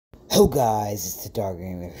Hello guys, it's the Dark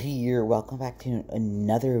Gamer here. Welcome back to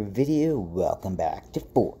another video. Welcome back to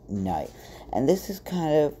Fortnite. And this is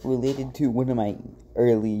kind of related to one of my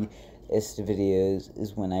earliest videos,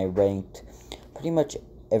 is when I ranked pretty much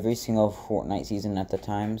every single Fortnite season at the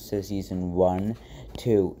time. So season 1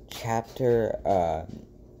 to chapter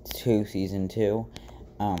 2, season 2.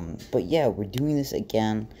 But yeah, we're doing this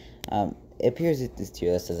again. It appears that this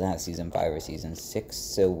tier list doesn't have season 5 or season 6,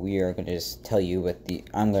 so we are going to just tell you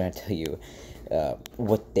I'm going to tell you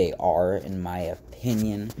what they are, in my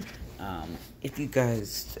opinion. If you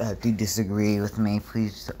guys do disagree with me,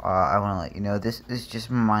 please, I want to let you know, this is just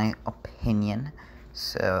my opinion.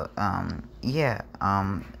 So, yeah,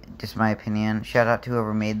 just my opinion. Shout out to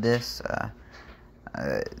whoever made this,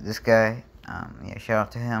 this guy, yeah, shout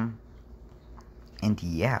out to him. And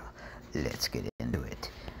yeah, let's get into it.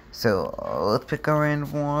 So, let's pick a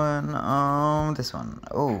random one. This one.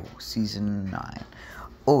 Oh, season 9.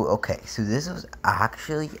 Oh, okay. So this was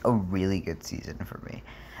actually a really good season for me.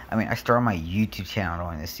 I mean, I started my YouTube channel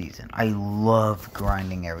during this season. I love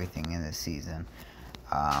grinding everything in this season.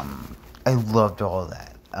 I loved all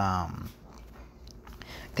that.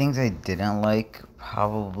 Things I didn't like,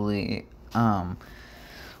 probably, the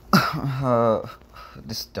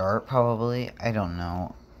start, probably. I don't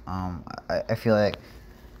know. I feel like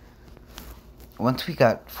once we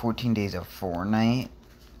got 14 days of Fortnite,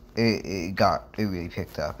 it really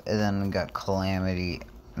picked up. And then we got Calamity,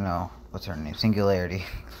 no, what's her name? Singularity.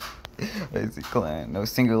 No,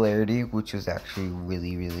 Singularity, which was actually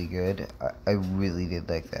really, really good. I really did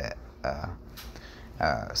like that,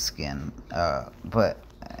 skin. But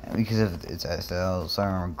because of its SL, so I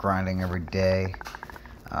remember grinding every day.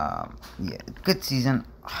 Yeah, good season.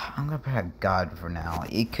 I'm gonna put a God for now.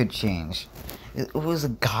 It could change. It was a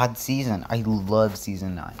God season. I love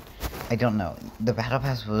season 9. I don't know. The battle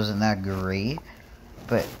pass wasn't that great,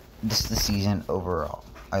 but just the season overall,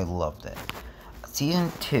 I loved it.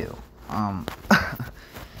 Season 2.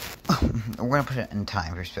 We're gonna put it in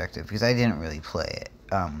time perspective because I didn't really play it.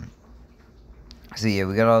 So yeah,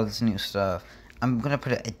 we got all this new stuff. I'm gonna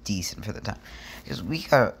put it at decent for the time because we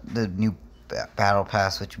got the new battle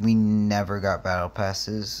pass, which we never got battle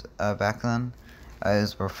passes back then. It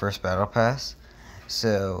was our first battle pass.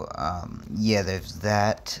 So yeah, there's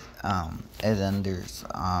that, and then there's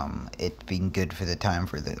it being good for the time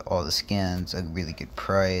for all the skins, a really good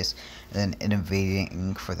price, and then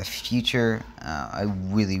innovating for the future. I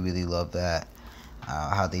really love that,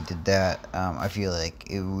 how they did that. I feel like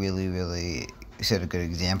it really set a good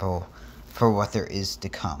example for what there is to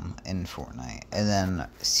come in Fortnite. And then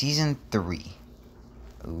season 3.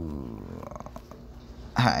 Ooh,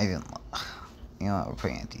 I didn't. You know what, we're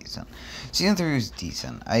putting it decent. Season 3 was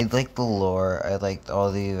decent. I liked the lore. I liked all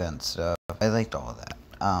the event stuff. I liked all that.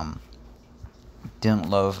 Didn't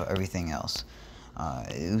love everything else.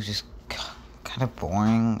 It was just kind of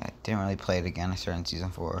boring. I didn't really play it again. I started in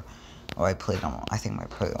season 4. Oh, I played on. I think I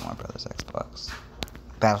played on my brother's Xbox.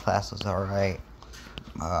 Battle Pass was alright.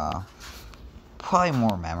 Probably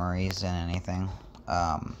more memories than anything.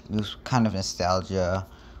 It was kind of nostalgia.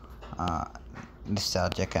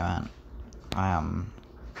 Nostalgic, I meant.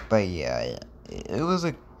 But yeah, it was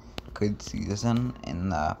a good season in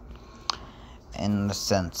the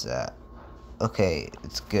sense that, okay,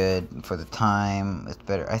 it's good for the time. It's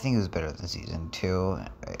better. I think it was better than season 2.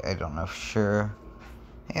 I don't know for sure.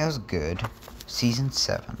 Yeah, it was good. Season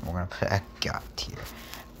 7, we're gonna put a God tier.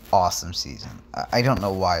 Awesome season. I don't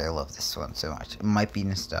know why I love this one so much. It might be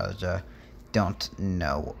nostalgia. Don't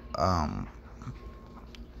know.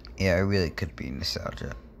 Yeah, it really could be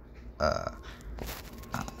nostalgia.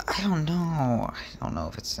 I don't know. I don't know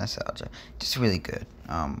if it's nostalgia. Just really good.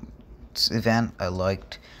 This event I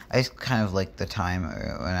liked. I just kind of liked the time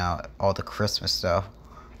when all the Christmas stuff.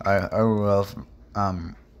 I love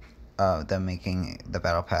them making the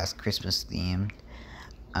battle pass Christmas themed.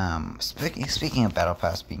 Speaking of battle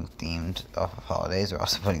pass being themed off of holidays, we're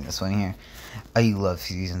also putting this one here. I love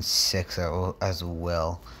season 6 as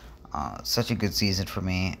well. Such a good season for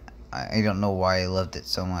me. I don't know why I loved it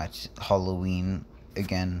so much. Halloween,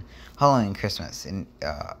 again, Halloween, Christmas, and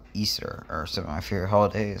Easter are some of my favorite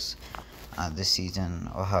holidays. This season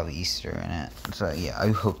will have Easter in it. So yeah, I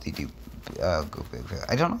hope they do go big for that.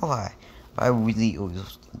 I don't know why, but I really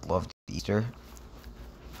always loved Easter.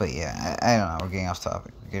 But yeah, I don't know, we're getting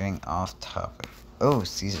off topic. Oh,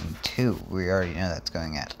 season 2, we already know that's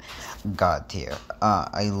going at God tier.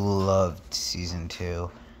 I loved season 2.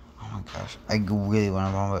 Oh my gosh, I really want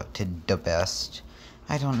to bump it to the best.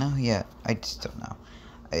 I don't know yet. I just don't know.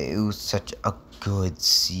 It was such a good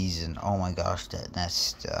season. Oh my gosh, that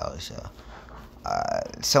nostalgia.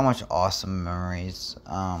 So much awesome memories.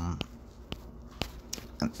 And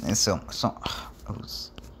so it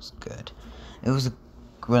was good. It was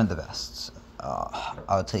one of the best.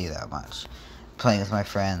 I'll tell you that much. Playing with my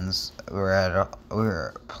friends, we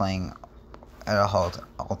were playing at a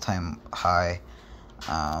all-time high.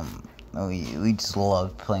 We just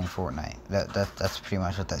loved playing Fortnite. That's pretty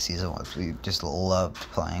much what that season was. We just loved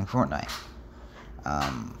playing Fortnite.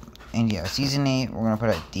 And yeah, season 8, we're gonna put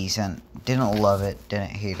it decent. Didn't love it,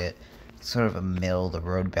 didn't hate it. It's sort of a middle of the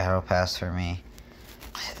road battle pass for me.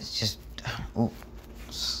 It's just,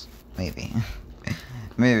 maybe.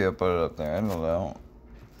 Maybe I'll put it up there, I don't know.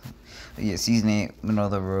 But yeah, season 8, middle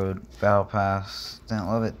of the road battle pass. Didn't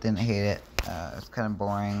love it, didn't hate it. It's kind of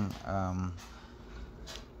boring.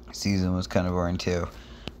 Season was kind of boring too.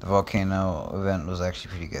 The volcano event was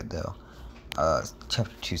actually pretty good though.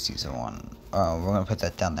 Chapter 2, season 1. We're gonna put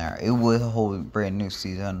that down there. It was a whole brand new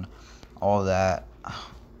season. All that.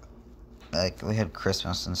 Like, we had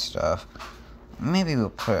Christmas and stuff. Maybe we'll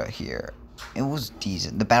put it here. It was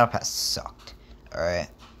decent. The battle pass sucked. Alright.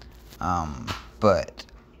 But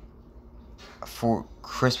for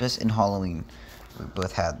Christmas and Halloween, we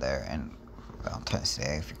both had there, and Valentine's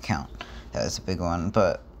Day, if you count. That was a big one.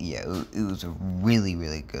 But yeah, it was a really,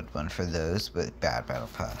 really good one for those, but bad battle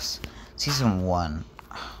pass. Season 1,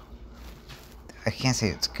 I can't say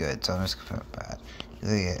it's good, so I'm just gonna put it bad.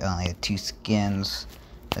 It only had 2 skins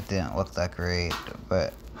that didn't look that great,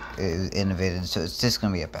 but it was innovative, so it's just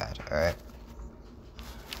gonna be a bad. Alright.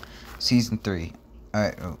 Season 3.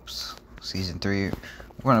 Alright, Season 3,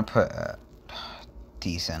 we're gonna put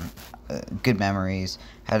decent. Good memories.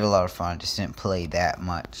 Had a lot of fun, just didn't play that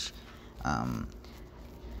much.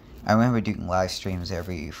 I remember doing live streams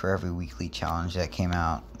for every weekly challenge that came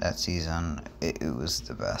out that season. It was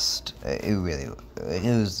the best. It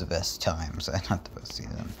was the best times. Not the best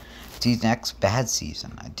season. Season X, bad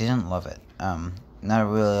season. I didn't love it. Not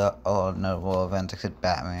really a notable event except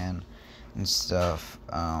Batman and stuff.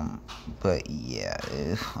 But yeah,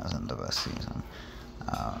 it wasn't the best season.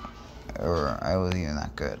 Or I wasn't even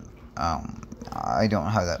that good. I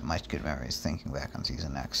don't have that much good memories thinking back on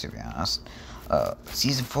Season X, to be honest.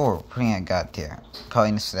 Season 4, putting it God tier.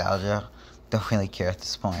 Probably nostalgia. Don't really care at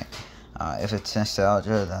this point. If it's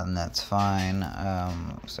nostalgia, then that's fine.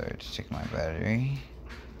 Sorry to check my battery.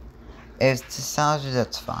 If it's nostalgia,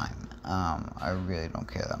 that's fine. I really don't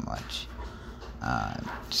care that much.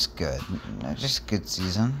 Just good. Just a good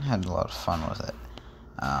season. Had a lot of fun with it.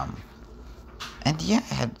 And yeah,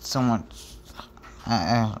 I had so much.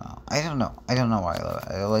 I don't know why I love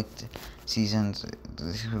it. I liked seasons.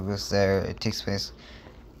 Who was there? It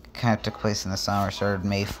kind of took place in the summer. Started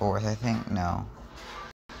May 4th, I think. No,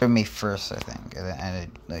 started May 1st, I think, and then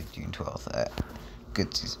ended like June 12th.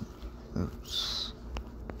 Good season. Oops.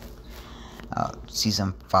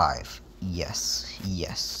 Season 5. Yes.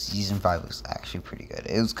 Season 5 was actually pretty good.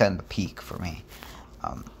 It was kind of the peak for me.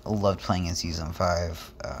 I loved playing in Season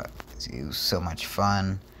 5. It was so much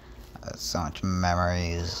fun. So much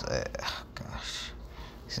memories. Gosh.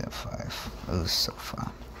 Season 5. It was so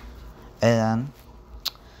fun. And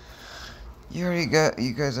you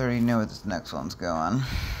guys already know where this next one's going.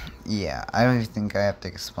 Yeah, I don't even think I have to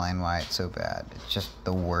explain why it's so bad. It's just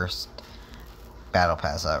the worst battle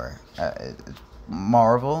pass ever.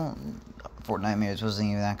 Marvel, Fortnite Mirrors wasn't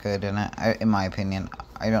even that good in my opinion.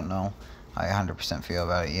 I don't know how I 100% feel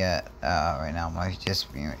about it yet. Right now, it might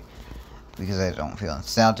just be because I don't feel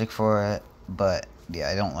nostalgic for it. But yeah,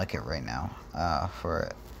 I don't like it right now. For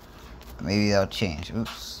it, maybe that'll change.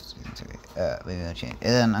 Oops, maybe that'll change.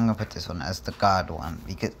 And then I'm gonna put this one as the God one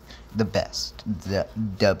because the best,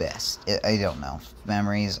 the best. I don't know.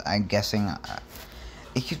 Memories. I'm guessing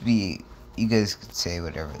it could be. You guys could say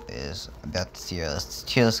whatever it is about the tier list. The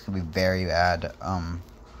tier list could be very bad.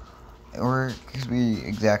 Or it could be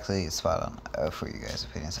exactly spot on for you guys'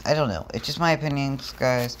 opinions. I don't know. It's just my opinions,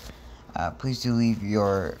 guys. Please do leave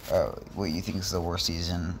your what you think is the worst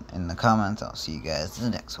season in the comments. I'll see you guys in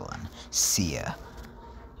the next one. See ya.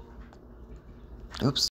 Oops.